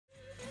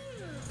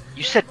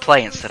You said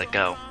play instead of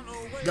go.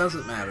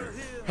 Doesn't matter.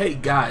 Hey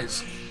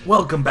guys,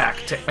 welcome back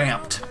to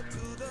Amped.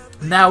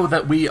 Now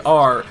that we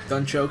are...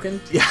 Done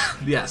choking? Yeah,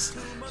 yes.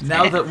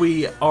 Now that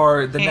we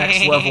are the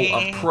next level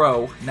of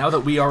pro, now that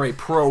we are a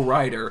pro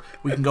rider,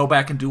 we can go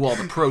back and do all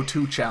the Pro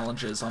 2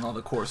 challenges on all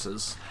the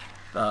courses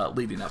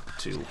leading up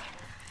to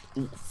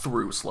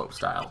through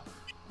slopestyle.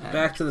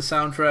 Back to the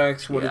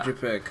soundtracks. What did you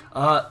pick?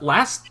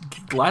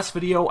 Last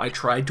video, I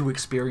tried to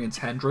experience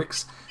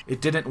Hendrix.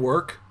 It didn't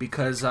work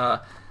because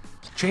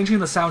changing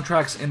the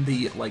soundtracks in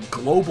the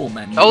global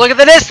menu. Oh, look at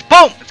this!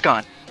 Boom! It's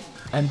gone.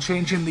 And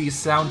changing the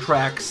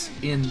soundtracks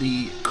in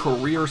the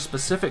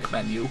career-specific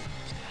menu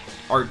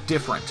are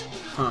different.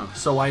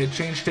 So I had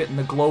changed it in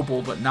the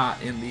global, but not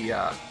in the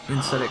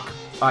Incetic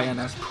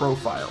INS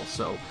profile.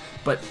 So,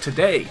 but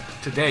today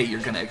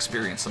you're gonna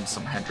experience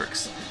some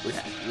Hendrix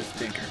with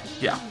Tinker.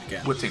 Yeah,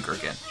 with Tinker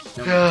again.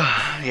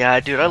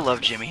 Yeah, dude, I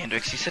love Jimi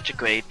Hendrix. He's such a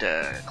great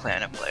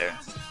clarinet player.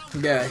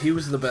 Yeah, he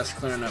was the best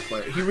clarinet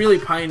player. He really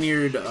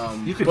pioneered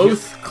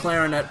both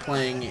clarinet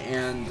playing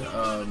and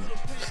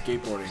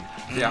skateboarding.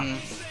 Yeah.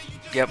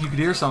 Yep. You could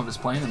hear some of his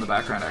playing in the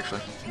background, actually.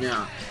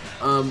 Yeah.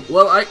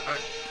 Well,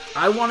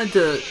 I wanted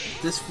to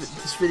this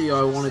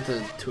video. I wanted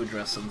to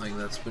address something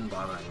that's been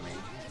bothering me.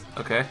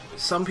 Okay.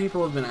 Some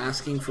people have been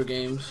asking for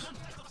games.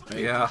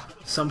 Right? Yeah.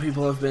 Some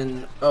people have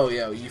been. Oh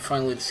yeah, you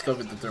finally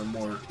discovered that there are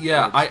more.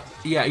 Yeah,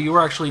 you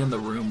were actually in the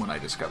room when I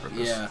discovered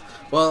this. Yeah.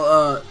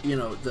 Well, you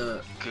know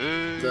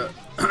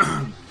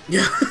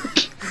yeah.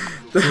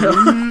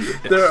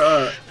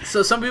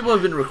 So some people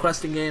have been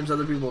requesting games,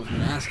 other people have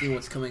been asking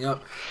what's coming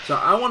up. So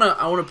I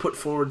wanna put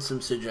forward some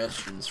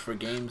suggestions for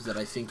games that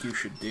I think you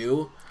should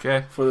do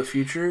for the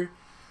future,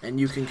 and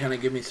you can kind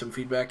of give me some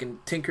feedback. And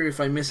Tinker,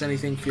 if I miss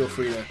anything, feel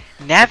free to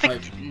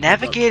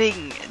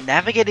navigating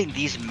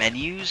these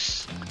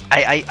menus.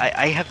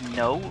 I have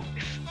no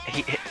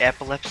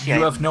epilepsy.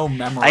 You have no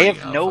memory. I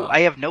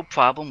have no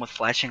problem with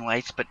flashing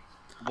lights, but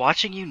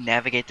watching you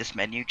navigate this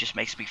menu just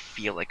makes me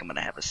feel like I'm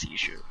gonna have a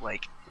seizure.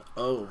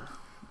 Oh,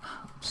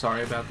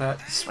 sorry about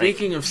that.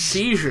 Speaking of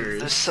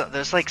seizures,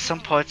 there's some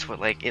parts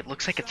where it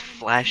looks like it's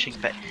flashing,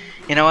 but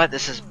you know what?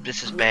 This is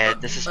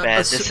bad. This is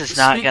bad. This is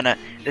not gonna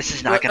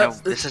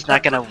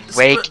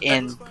wake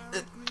in.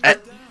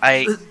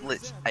 Wait,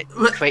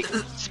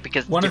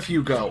 because one of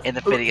you go in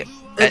the video.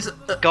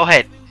 Go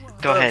ahead.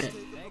 Go ahead.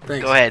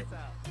 Thanks.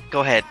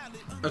 Go ahead.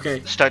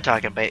 Okay. Start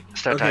talking, babe.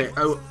 Start talking.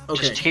 Okay.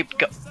 Just keep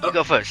go. You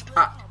go first.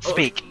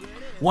 Speak.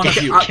 One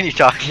of you. Can you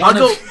talk?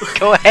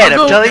 Go ahead.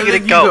 I'm telling you to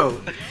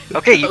go.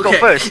 Okay, you go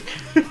first.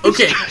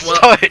 Okay.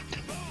 Start.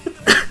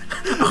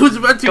 I was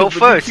about to go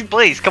first,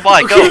 please. Come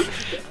on, go.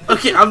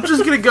 Okay, I'm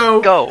just gonna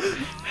go. Go.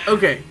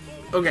 Okay.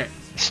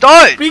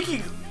 Start.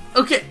 Speaking.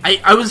 Okay,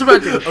 I was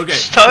about to. Okay.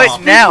 Start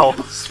now.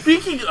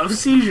 Speaking of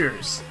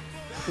seizures,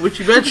 which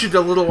you mentioned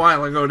a little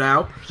while ago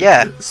now.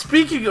 Yeah.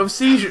 Speaking of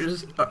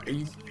seizures, are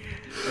you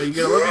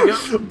gonna let me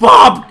go?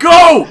 Bob,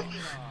 go!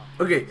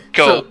 Okay,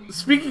 go. So,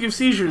 speaking of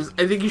seizures,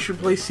 I think you should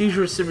play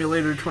Seizure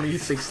Simulator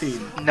 2016.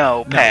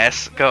 No,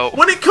 pass. Go.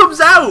 When it comes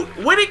out!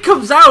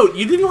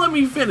 You didn't let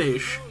me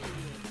finish.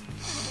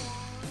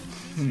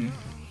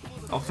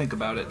 I'll think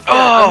about it. Oh! Yeah,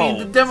 I mean,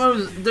 the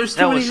demos, there's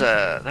too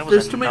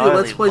many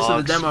Let's Plays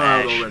of the demo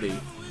out already.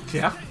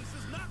 Yeah.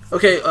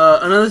 Okay,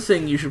 another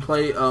thing, you should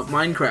play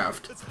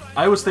Minecraft.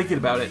 I was thinking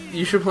about it.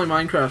 You should play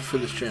Minecraft for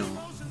this channel.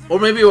 Or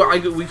maybe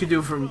we could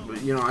do from,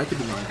 I could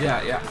do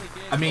Minecraft. Yeah.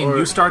 I mean,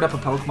 you start up a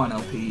Pokemon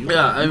LP. You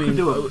could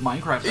do a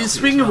Minecraft LP.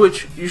 Speaking of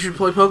which, you should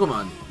play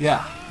Pokemon.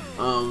 Yeah.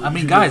 I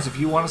mean, guys, if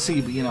you want to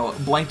see,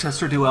 Blank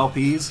Tester do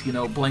LPs,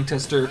 Blank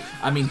Tester,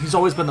 I mean, he's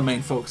always been the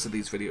main focus of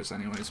these videos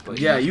anyways. But,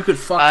 yeah, you could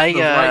fuck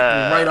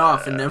right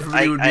off, and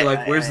everybody would be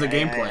like, where's the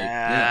gameplay?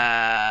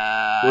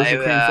 Where's the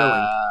cream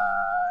filling?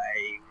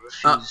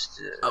 I refuse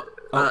to...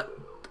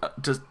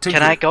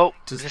 Can I go?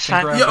 This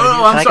time?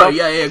 I'm sorry.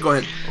 Yeah, go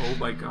ahead. Oh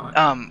my god.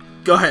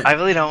 Go ahead. I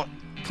really don't.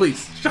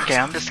 Please. Okay,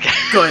 I'm just kidding.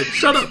 Go ahead.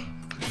 Shut up.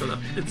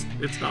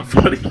 It's not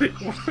funny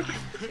anymore.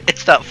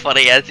 It's not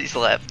funny as he's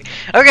laughing.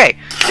 Okay.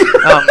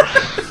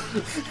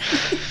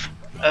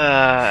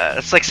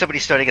 It's like somebody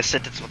starting a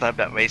sentence without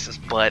that racist,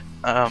 but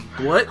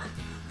What?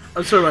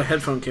 I'm sorry, my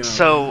headphone came out.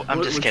 So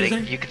I'm just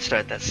kidding. You can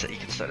start that. You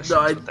can start a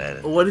sentence with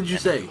that. What did you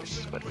say?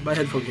 My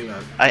headphone came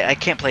out. I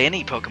can't play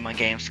any Pokemon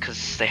games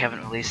because they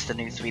haven't released the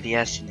new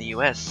 3DS in the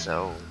US.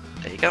 So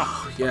there you go.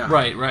 Yeah.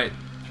 Right.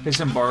 There's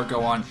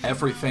embargo on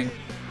everything.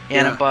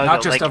 Yeah, embargo.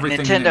 Not just like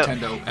everything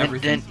Nintendo.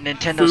 Everything.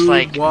 Nintend's Food,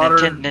 like water,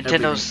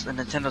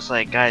 Nintendo's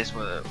like, guys,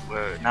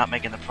 we're not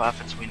making the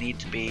profits we need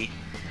to be.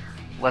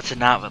 Let's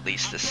not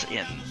release this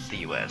in the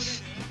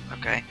US.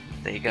 Okay,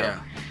 there you go. Yeah.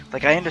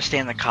 Like, I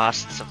understand the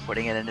costs of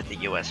putting it into the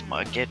US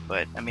market,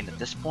 but I mean, at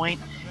this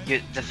point,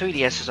 the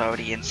 3DS is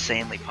already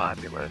insanely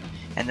popular,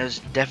 and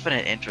there's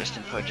definite interest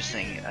in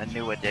purchasing a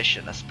new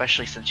edition,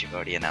 especially since you've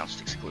already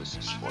announced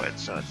exclusives for it.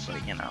 So it's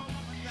like,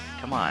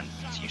 come on,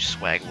 you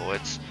swag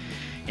lords.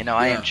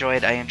 I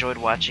enjoyed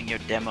watching your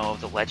demo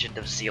of The Legend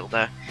of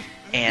Zelda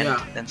and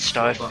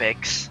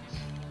Starfix.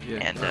 Yeah.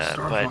 And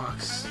Star but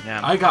Fox.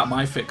 yeah, I got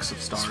my fix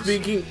of stars.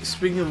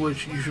 Speaking of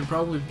which, you should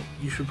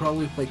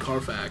probably play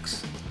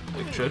Carfax.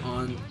 It should.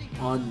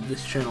 On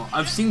this channel.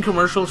 I've seen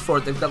commercials for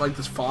it. They've got like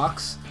this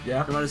fox.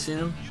 Yeah. You might have seen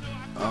him.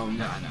 Yeah,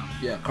 I know.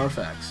 Yeah,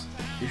 Carfax.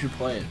 You should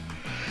play it.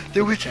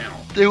 They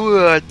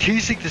were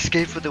teasing this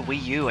game for the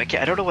Wii U. I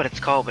don't know what it's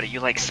called, but you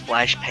like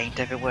splash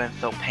paint everywhere and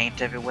throw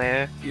paint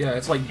everywhere. Yeah,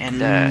 it's like And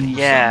goo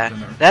yeah,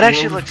 something or- that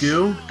actually World of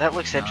Goo?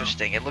 looks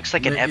interesting. It looks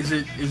like an Is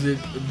it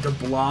the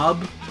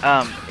Blob?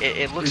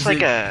 it looks Is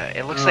like it,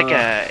 it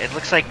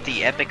looks like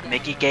the Epic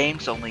Mickey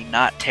games, only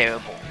not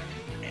terrible.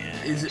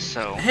 Yeah, Is it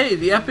so? Hey,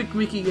 the Epic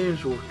Mickey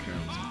games will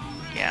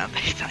count. Yeah,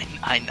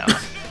 I know.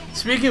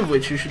 Speaking of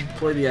which, you should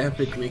play the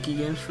Epic Mickey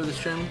games for this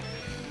channel.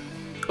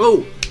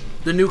 Oh,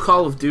 the new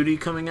Call of Duty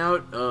coming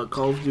out,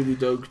 Call of Duty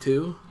Dog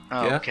 2.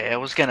 Oh, Yeah. okay. I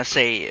was gonna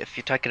say, if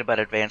you're talking about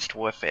Advanced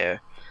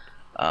Warfare,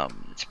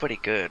 it's pretty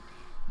good,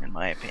 in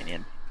my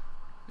opinion.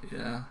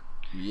 Yeah.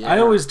 Yeah. I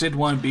always did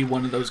want to be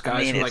one of those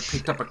guys mean, who like it's-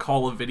 picked up a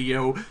Call of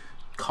Video,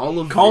 Call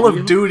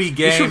of Duty You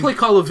game. should play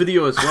Call of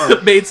Video as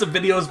well. Made some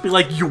videos, be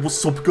like, "Yo,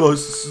 what's up, guys?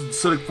 This is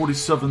Sonic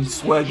 47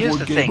 Swag Here's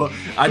Board the Gamer." thing.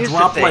 I Here's the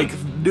drop thing. like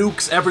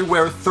nukes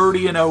everywhere,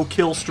 30-0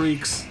 kill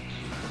streaks.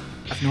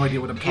 I have no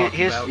idea what I'm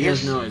talking about. He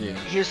has no idea.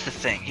 Here's the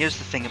thing. Here's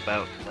the thing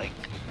about like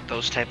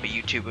those type of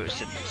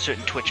YouTubers and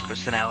certain Twitch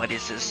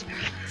personalities is,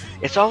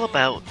 it's all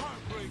about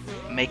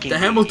making The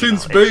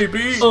Hamiltons, it's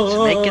baby!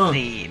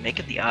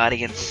 making the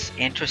audience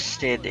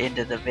interested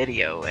into the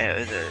video,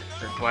 the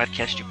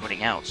broadcast you're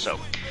putting out. So,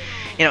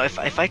 you know,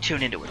 if I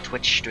tune into a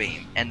Twitch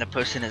stream and the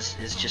person is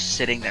just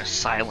sitting there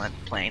silent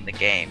playing the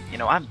game, you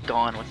know, I'm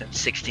gone within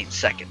 16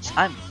 seconds.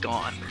 I'm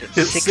gone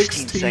within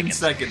 16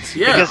 seconds.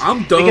 Yeah, Because-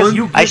 I'm done. Because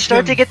You I give start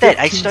him to get that.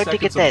 I 15 start to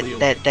get seconds of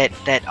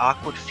that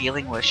awkward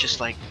feeling where it's just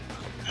like,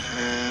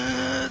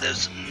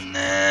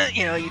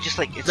 you know, you just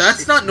like. That's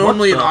it's, not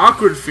normally an the-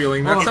 awkward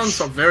feeling. That Well, sounds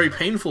a very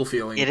painful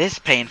feeling. It is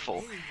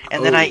painful,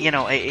 and then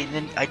Oh.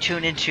 I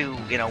tune into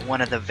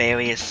one of the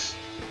various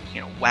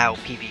WoW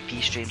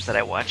PvP streams that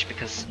I watch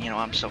because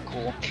I'm so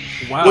cool.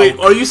 Wow. Wait,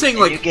 are you saying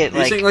And like you get, are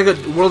you saying like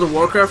a World of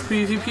Warcraft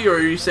PvP, or are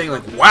you saying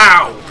like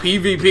WoW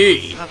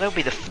PvP? Oh, that'll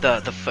be the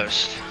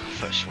first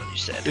one you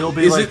said. It'll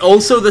be Is like it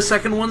also the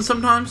second one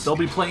sometimes? they'll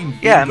be playing.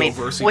 Yeah, I bingo mean,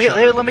 versus well, each other,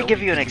 here, let and me they'll give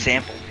be you an PvP.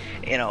 example.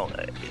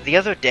 The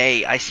other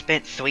day I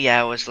spent 3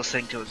 hours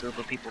listening to a group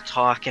of people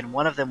talk, and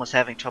one of them was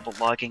having trouble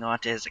logging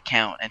onto his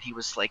account, and he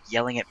was like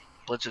yelling at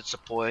Blizzard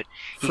support.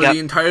 For the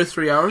entire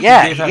 3 hours?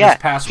 Yeah, Gave out yeah.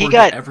 his password He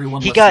got, to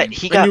everyone he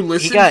listening. got, And you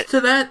listened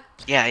to that?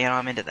 Yeah,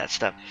 I'm into that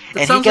stuff. That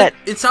And sounds he got,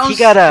 like, it sounds he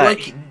got, like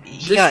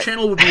he this got,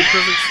 channel would be a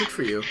perfect fit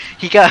for you.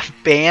 he got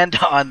banned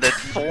on the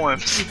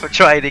forums for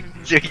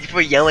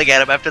for yelling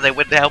at him after they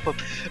went to help him,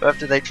 or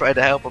after they tried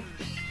to help him.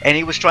 And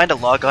he was trying to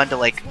log on to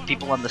like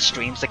people on the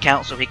stream's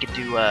account so he could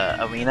do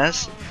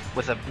arenas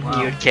with a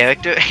geared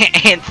character.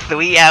 And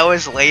 3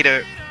 hours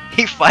later,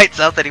 he finds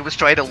out that he was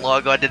trying to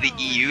log on to the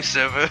EU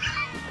server.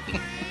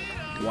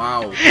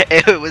 Wow.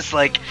 It was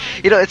like,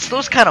 it's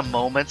those kind of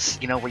moments,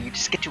 where you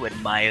just get to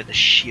admire the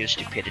sheer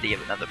stupidity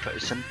of another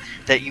person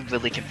that you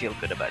really can feel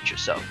good about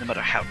yourself, no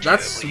matter how terrible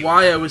That's you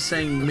why I was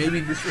saying maybe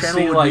this channel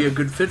See, would like- be a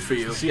good fit for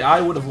you. See,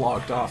 I would have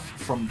logged off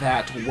from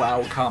that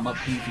WoW,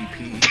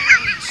 PvP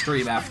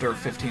stream after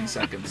 15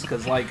 seconds,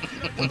 because like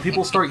when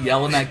people start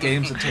yelling at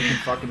games and taking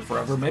fucking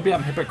forever, maybe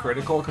I'm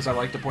hypocritical because I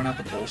like to point out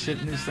the bullshit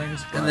in these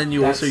things. And but then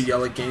you also that's-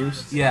 yell at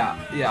games? Yeah.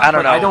 I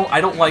don't but know. I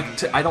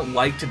don't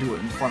like to do it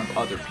in front of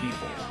other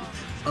people.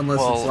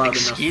 Unless it's Well, loud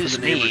excuse enough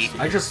for the me. neighbors to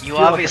I hear. just You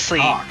feel obviously,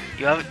 like a cock.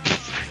 you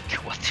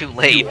have, well, too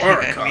late. You are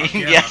a I cock,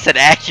 mean, yeah. yes, an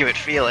accurate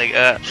feeling.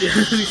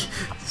 Here's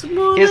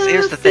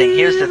the thing.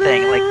 Here's the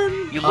thing. Like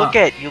you look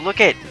at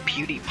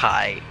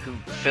PewDiePie, who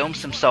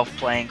films himself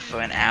playing for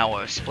an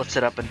hour, splits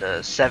it up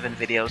into 7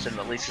 videos, and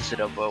releases it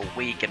over a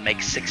week, and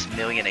makes $6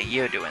 million a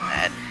year doing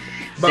that.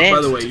 But Then-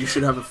 by the way, you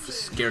should have a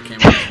scare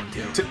camera on one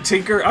too.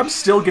 Tinker, I'm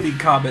still getting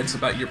comments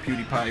about your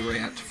PewDiePie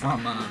rant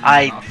from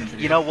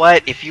you know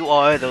what? If you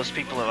are, those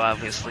people are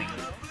obviously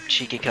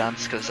cheeky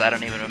cunts, because I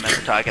don't even remember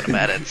talking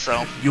about it.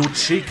 So You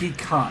cheeky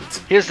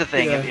cunt. here's the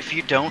thing: Yeah. if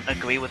you don't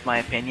agree with my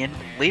opinion,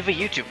 leave a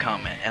YouTube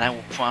comment, and I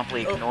will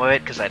promptly ignore it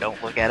because I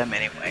don't look at them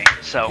anyway.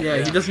 So Yeah,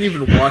 he doesn't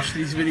even watch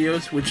these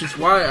videos, which is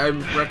why I'm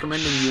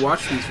recommending you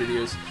watch these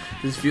videos.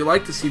 Because if you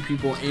like to see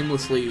people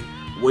aimlessly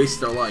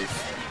waste their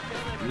life,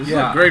 this is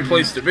a great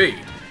place to be.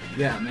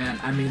 Yeah, man.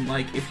 I mean,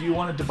 like, if you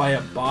wanted to buy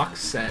a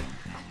box set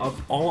of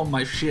all of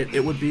my shit,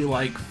 it would be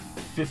like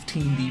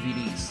 15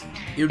 DVDs.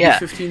 It would Yeah,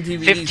 be 15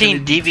 DVDs. 15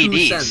 and it'd be 2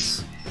 DVDs.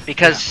 cents.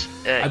 because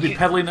I'd be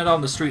peddling it on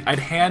the street. I'd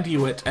hand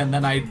you it, and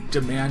then I'd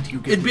demand you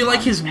give It'd be me like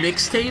money. his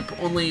mixtape,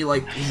 only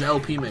like his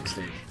LP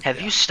mixtape. have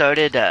you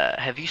started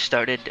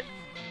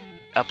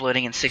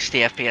uploading in 60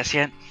 FPS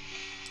yet?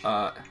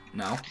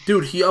 No.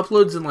 Dude, he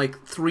uploads in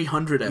like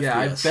 300 FPS. Yeah,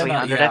 I've been,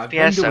 300 I've been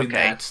FPS? doing Okay.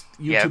 that. YouTube's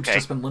Yeah, okay.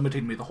 just been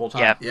limiting me the whole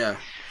time. Yeah. Yeah.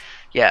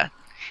 Yeah.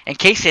 In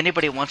case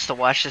anybody wants to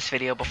watch this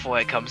video before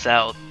it comes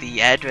out,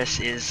 the address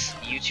is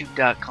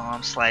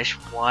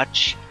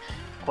youtube.com/watch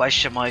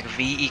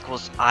V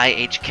equals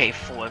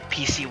IHK4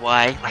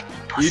 PCY. Like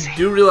pussy. You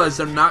do realize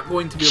they're not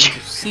going to be able to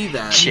see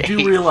that. You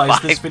do realize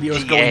this video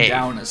is going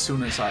down as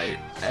soon as I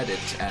edit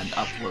and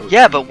upload.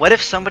 Yeah, but what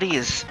if somebody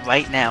is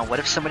right now? What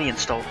if somebody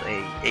installed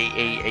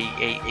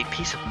a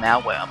piece of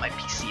malware on my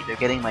PC? They're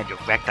getting my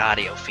direct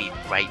audio feed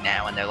right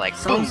now, and they're like,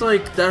 sounds boom.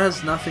 like that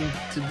has nothing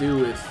to do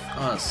with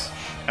us.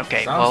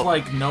 Okay, sounds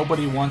like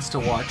nobody wants to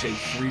watch a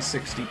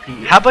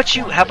 360p. How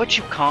about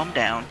you calm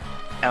down?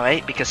 All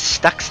right, because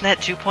Stuxnet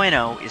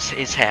 2.0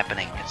 is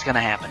happening. It's gonna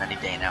happen any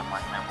day now.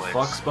 Mark my words.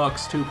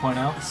 Fluxbucks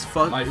 2.0.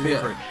 It's my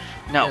favorite.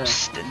 No,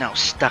 no,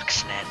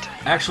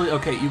 Stuxnet. Actually,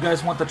 okay, you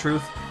guys want the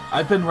truth?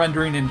 I've been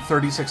rendering in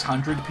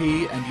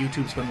 3600p, and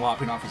YouTube's been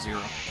lopping off a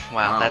 0.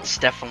 Wow, that's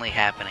definitely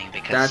happening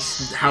because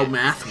that's how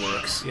math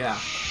works. Yeah,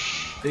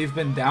 they've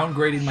been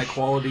downgrading my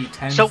quality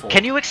tenfold. So,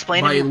 can you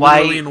explain to me why?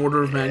 Literally an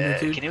order of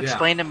magnitude. Can you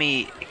explain to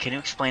me? Can you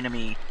explain to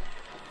me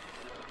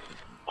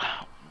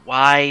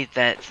why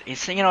that?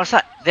 It's it's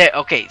not there.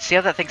 Okay, see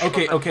how that thing's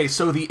okay.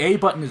 So the A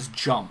button is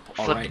jump.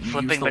 All right, you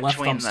flipping use the left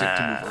between thumbstick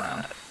to move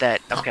around.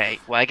 Okay.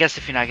 Well, I guess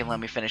if you're not gonna let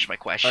me finish my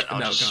question,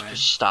 I'll just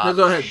stop. No,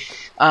 go ahead.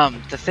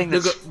 The thing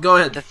that's go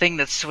ahead. The thing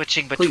that's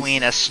switching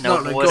between a No,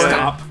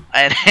 snowboarder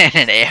and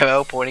an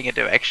arrow pointing in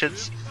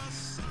directions.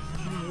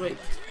 Wait.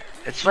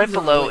 It's right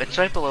below. It's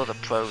right below the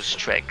pros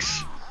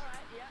tricks.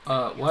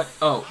 What?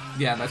 Oh,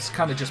 yeah, that's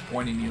kind of just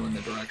pointing you in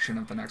the direction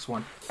of the next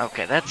one.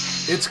 Okay,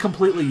 that's... It's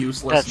completely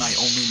useless, and I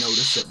only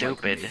noticed it.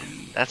 Stupid. Like,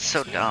 maybe... That's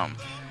so dumb.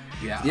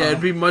 Yeah. Yeah,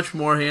 it'd be much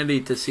more handy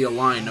to see a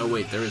line. Oh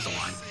wait, there is a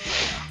line.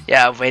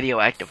 Yeah, a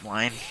radioactive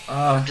line.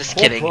 I'm just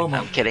kidding. Promo,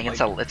 I'm kidding.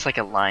 It's like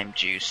a lime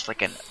juice,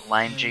 like a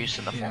lime juice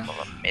in the form of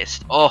a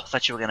mist. Oh, I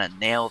thought you were gonna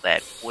nail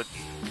that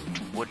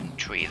wooden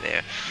tree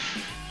there.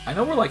 I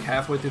know we're like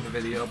halfway through the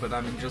video, but I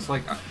mean, just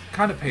like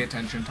kind of pay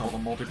attention to all the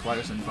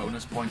multipliers and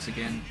bonus points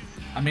again.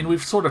 I mean,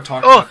 we've sort of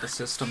talked about the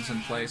systems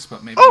in place,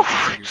 but maybe we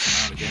can figure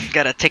some out again.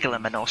 Gotta tickle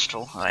in my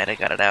nostril. Alright, I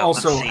got it out.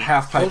 Also,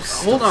 half pipe.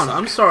 Hold on,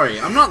 I'm sorry.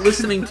 I'm not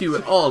listening to you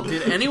at all.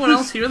 Did anyone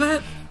else hear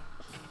that?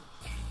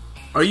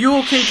 Are you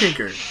okay,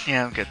 Tinker?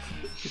 Yeah, I'm good.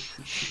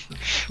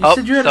 You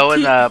said you had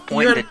a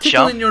point to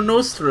jump in your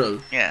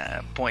nostril.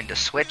 Yeah, point to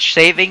switch.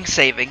 Saving.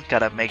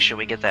 Gotta make sure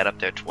we get that up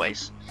there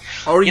twice.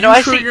 Are you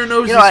sure your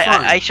nose is fine?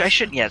 I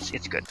shouldn't. Yes,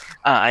 it's good.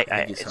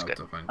 It's good.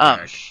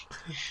 Oh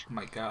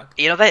my god.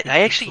 You know that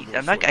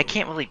I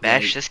can't really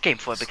bash this game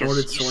for it because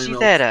you see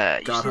that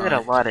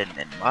a lot in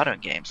modern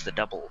games. The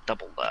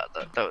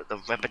the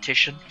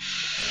repetition.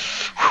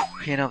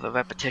 You know, the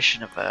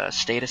repetition of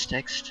status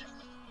text.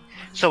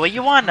 So are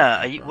you on?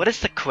 What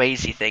is the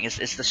crazy thing?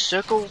 Is the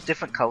circle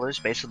different colors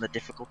based on the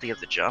difficulty of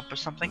the jump or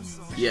something?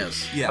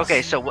 Yes.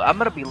 Okay, so I'm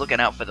gonna be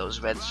looking out for those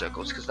red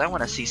circles because I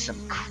want to see some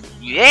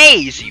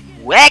crazy,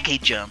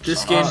 wacky jumps.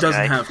 This game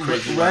doesn't have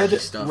crazy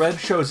stuff. Red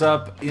shows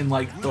up in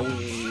like the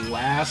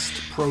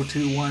last Pro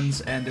 2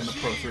 ones and in the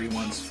Pro 3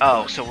 ones.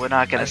 Oh, so we're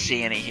not gonna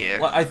see any here.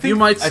 Well, I think you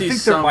might see I think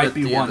some there might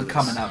be the one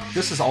coming up.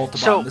 This is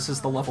Ultimate. So, this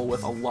is the level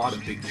with a lot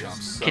of big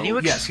jumps. So, can you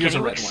here's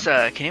a red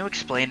one. Can you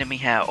explain to me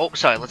how? Oh,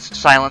 sorry. Let's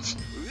silence.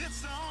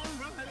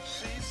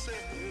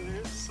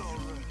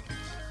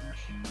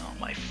 Oh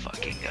my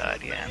fucking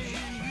god! Yeah,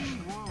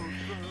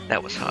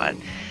 that was hot.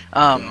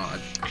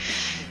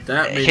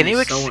 That made can you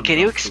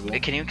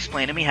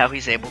explain to me how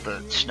he's able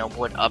to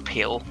snowboard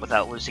uphill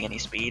without losing any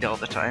speed all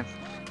the time?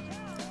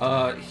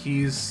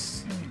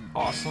 He's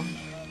awesome.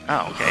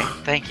 Oh, okay.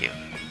 Thank you.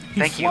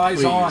 He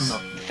flies on.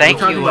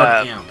 Thank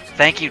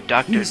you,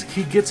 Doctor.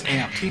 He gets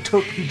amped. He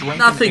drank.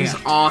 Nothing's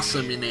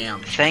awesome in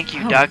amped. Thank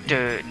you,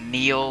 Dr.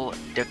 Neil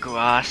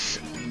deGrasse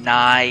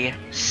Nye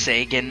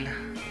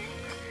Sagan.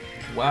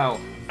 Wow.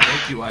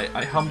 Thank you.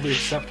 I humbly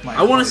accept my.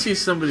 I want to see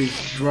somebody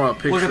draw a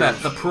picture. Look at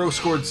that. The pro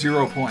scored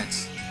 0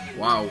 points.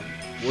 Wow.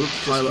 What a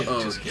pile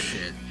of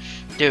shit.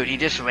 Dude, he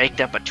just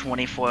raked up a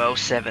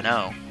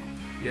 24,070.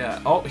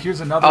 Yeah. Oh, here's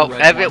another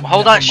red one.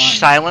 Hold on.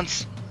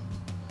 Silence.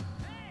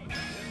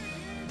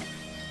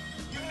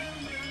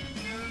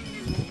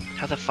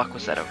 How the fuck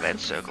was that a red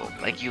circle?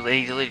 Like, you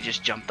literally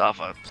just jumped off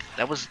a...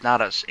 That was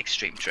not an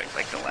extreme trick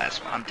like the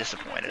last one. I'm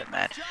disappointed in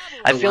that.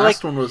 The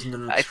last one wasn't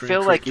an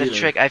extreme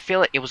trick I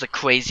feel like it was a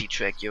crazy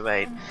trick, you're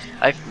right.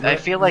 I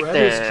feel like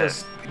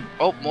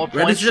more points.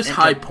 Red is just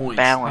high points.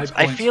 Balance.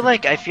 I feel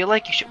like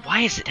you should...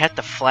 Why is it had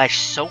to flash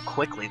so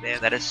quickly there?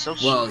 That is so...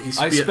 Well,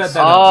 I sped that up.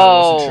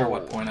 I wasn't sure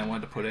what point I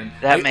wanted to put in.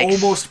 I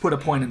almost put a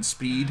point in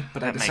speed,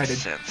 but I decided...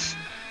 That makes sense.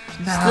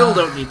 Nah, still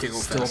don't need to go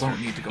faster.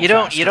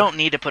 You don't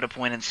need to put a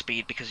point in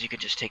speed because you can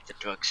just take the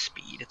drug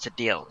speed. It's a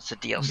deal. It's a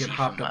DLC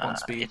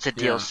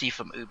DLC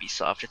from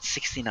Ubisoft. It's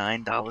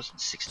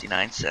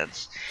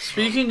 $69.69.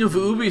 Speaking of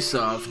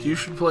Ubisoft, you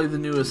should play the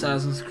new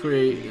Assassin's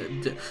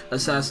Creed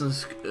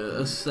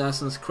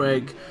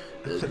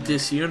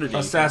Disunity.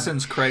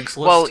 Assassin's Craigslist.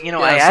 Well, you know,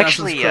 Yeah, I Assassin's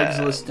actually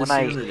Craigslist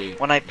Disunity.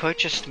 when I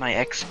purchased my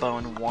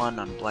Xbone 1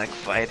 on Black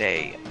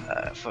Friday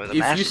for the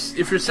Master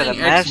If you're saying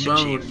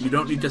Xbone, you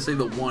don't need to say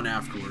the 1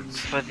 afterwards.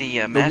 For the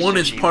The 1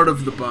 is Chief, part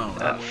of the bone.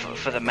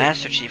 for the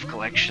Master Chief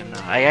collection,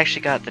 I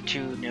actually got the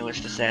 2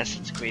 newest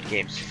Assassin's Creed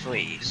games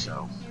free.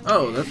 So.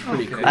 Oh, that's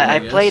pretty cool. I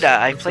played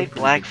That's played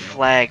Black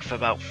Flag for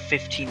about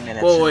 15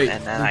 minutes. Well, wait,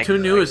 and then the two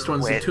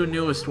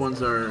newest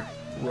ones are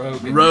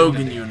Rogue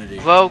and Unity.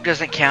 Rogue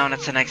doesn't count.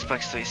 It's an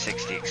Xbox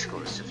 360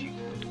 exclusive.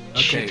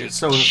 Okay,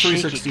 so the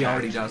 360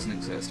 already doesn't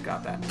exist.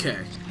 Got that. Okay.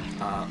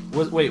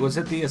 Was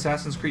it the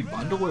Assassin's Creed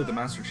bundle or the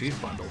Master Chief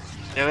bundle?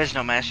 There is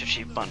no Master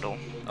Chief bundle.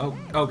 Oh,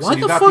 why so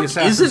you the got fuck the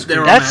Assassin's isn't there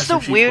Creed. a That's Master the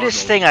Chief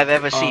weirdest bundle? thing I've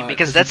ever seen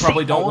because that's you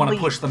probably the don't only... want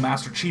to push the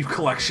Master Chief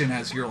collection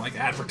as your like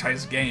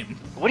advertised game.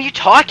 What are you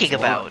talking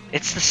about?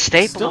 It's the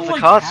staple Still of the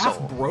like console.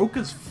 half broke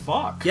as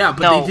fuck. Yeah,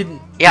 but No. they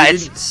didn't. Yeah,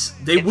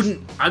 they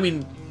wouldn't. I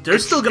mean, they're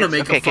still gonna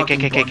make a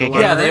fucking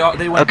bundle. Yeah,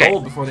 they went Okay.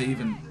 gold before they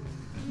even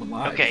went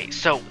live. Okay,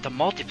 so the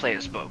multiplayer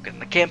is broken.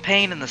 The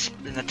campaign and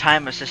the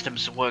timer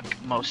systems work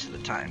most of the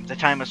time. The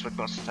timers work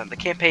most of the time. The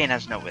campaign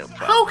has no real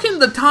problem. How can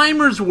the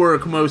timers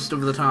work most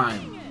of the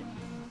time?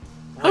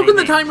 What How do you can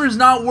the mean? timers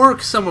not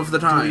work some of the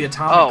The time?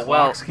 atomic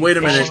well, clocks keep Wait a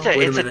It's minute. just a-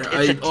 Wait a it's a- minute.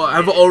 it's a-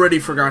 I've already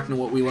forgotten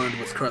what we learned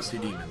with Crusty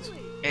Demons.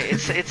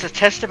 It's a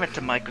testament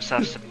to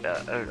Microsoft's,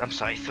 I'm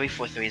sorry,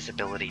 343's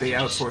ability They to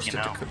outsourced just,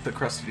 it to the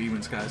Crusty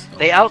Demons guys.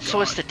 They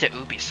outsourced it to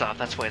Ubisoft,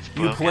 that's why it's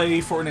You broken.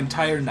 play for an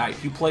entire night.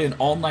 You play an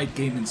all-night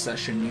gaming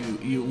session.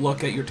 You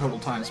look at your total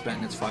time spent,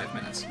 and it's 5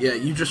 minutes. Yeah,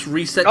 you just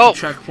reset Oh, the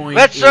checkpoint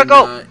red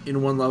circle!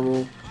 in one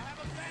level.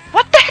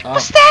 What the heck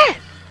was that?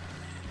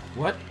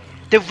 What?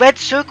 The red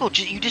circle,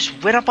 you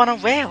just went up on a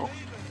rail.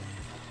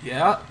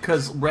 Yeah,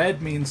 because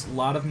red means a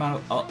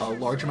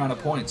large amount of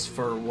points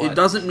for what? It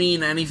doesn't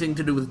mean anything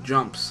to do with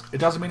jumps. It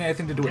doesn't mean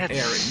anything to do with That's air.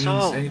 It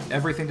so- means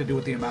everything to do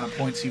with the amount of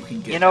points you can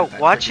get. You know, at that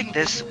watching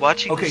critical this,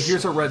 point. Okay,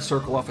 here's a red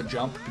circle off a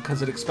jump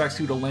because it expects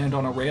you to land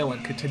on a rail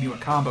and continue a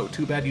combo.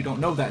 Too bad you don't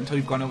know that until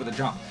you've gone over the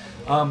jump.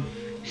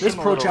 This Seem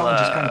a pro little,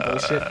 challenge is kind of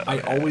bullshit. I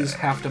always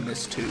have to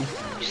miss 2.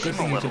 Good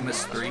thing you can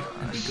miss 3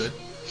 and be good.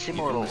 seem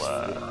a little,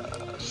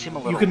 seem a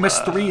little, You can miss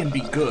 3 and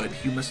be good.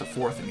 You miss a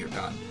 4th and you're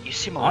done. You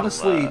seem a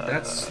Honestly, little,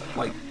 that's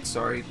like,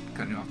 sorry,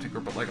 cutting you off, Tinker,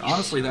 but like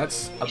honestly,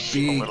 that's a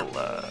seem big a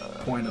little,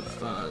 point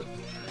of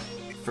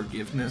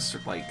forgiveness,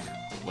 or like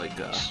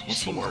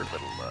what's the word?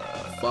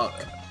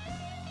 Fuck.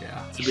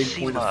 Yeah, It's a big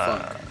point of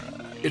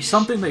fuck. it's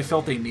something they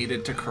felt they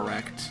needed to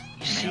correct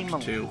in seem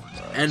Amp 2.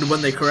 And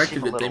when they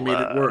corrected seem a it, they little, made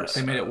it worse.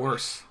 They made it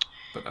worse,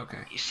 but okay.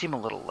 You seem a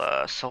little,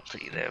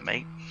 salty there,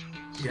 mate.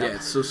 Yeah,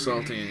 it's so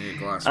salty in your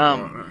glass of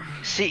water.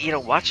 See, you know,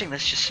 watching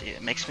this just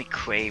it makes me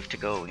crave to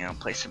go, you know,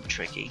 play some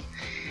tricky.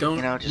 Don't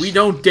you know, just- we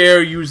don't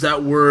dare use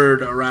that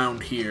word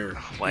around here.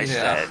 Why is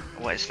Yeah. that?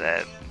 Why is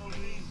that?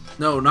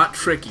 No, not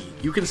tricky.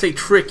 You can say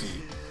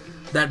tricky.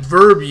 That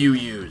verb you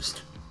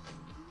used.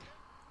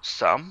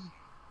 Some?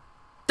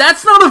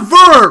 That's not a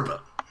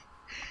verb!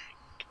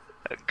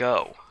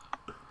 Go.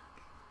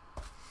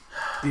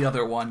 The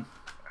other one.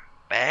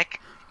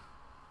 Back?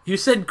 You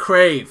said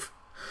crave.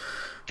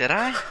 Did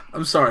I?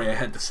 I'm sorry, I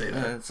had to say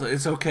that.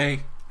 It's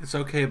okay. It's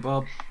okay,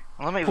 Bob.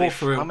 Let me Pull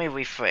through. let me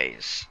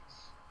rephrase.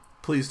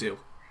 Please do.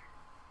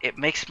 It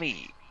makes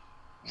me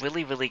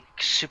really, really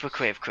super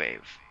crave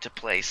to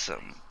play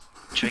some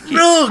tricky.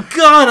 Oh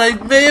god, I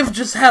may have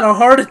just had a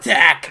heart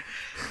attack!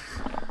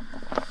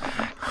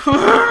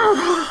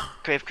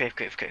 Crave.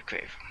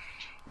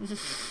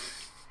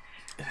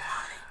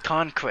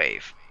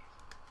 Concrave.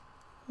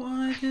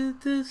 Why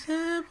did this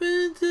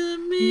happen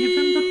to me?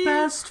 Even the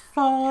best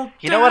fall.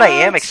 You know what I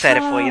am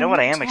excited for? You know what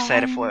I am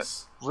excited for?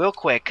 sometimes. Real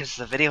quick, because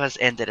the video has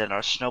ended and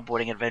our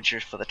snowboarding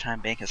adventures for the time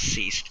being has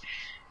ceased.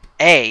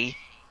 I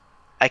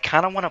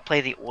kind of want to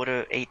play the Order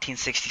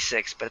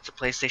 1866, but it's a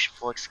PlayStation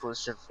 4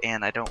 exclusive,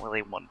 and I don't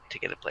really want to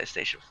get a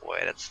PlayStation 4.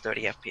 It's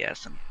 30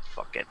 FPS, and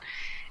fuck it.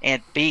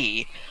 And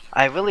B,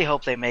 I really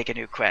hope they make a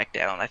new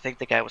Crackdown. I think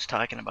the guy was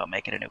talking about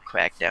making a new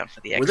Crackdown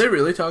for the Were they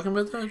really talking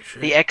about that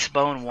shit? the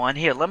Xbone 1.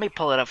 Here, let me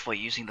pull it up for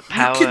you using the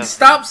power You can of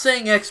stop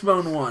saying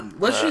Xbone 1.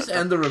 Let's just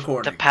end the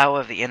recording. the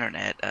power of the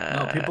internet.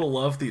 No, people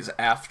love these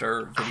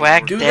after. video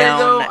Crackdown. Do they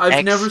though?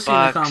 I've never seen a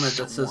Xbox comment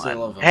that says they One.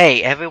 love them.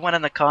 Hey, everyone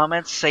in the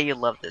comments, say you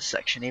love this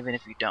section. Even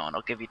if you don't,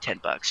 I'll give you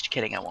 $10. Just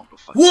kidding, I won't go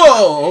fuck. Whoa!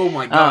 Oh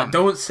my god,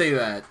 don't say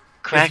that.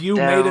 If you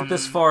made it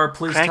this far,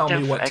 please tell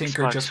Crackdown me what for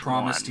Tinker Xbox just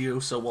promised One.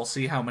 you, so we'll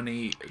see how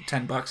many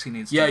 $10 he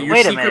needs. Yeah, to your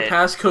Wait a secret minute.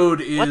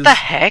 passcode is What the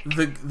heck?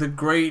 the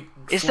great.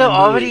 Is there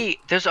flamboyant-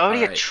 there's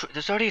already Alright.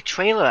 there's already a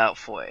trailer out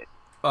for it.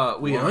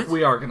 We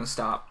What? are gonna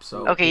stop.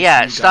 So Okay, we'll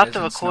yeah, see you stop guys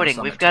the in Snow recording.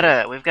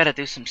 Summit We've gotta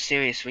do some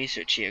serious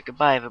research here.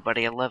 Goodbye,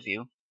 everybody. I love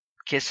you.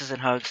 Kisses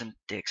and hugs and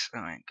dicks.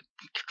 All right,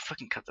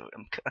 fucking cut the.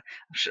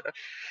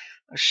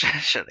 I'm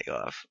shutting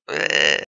off.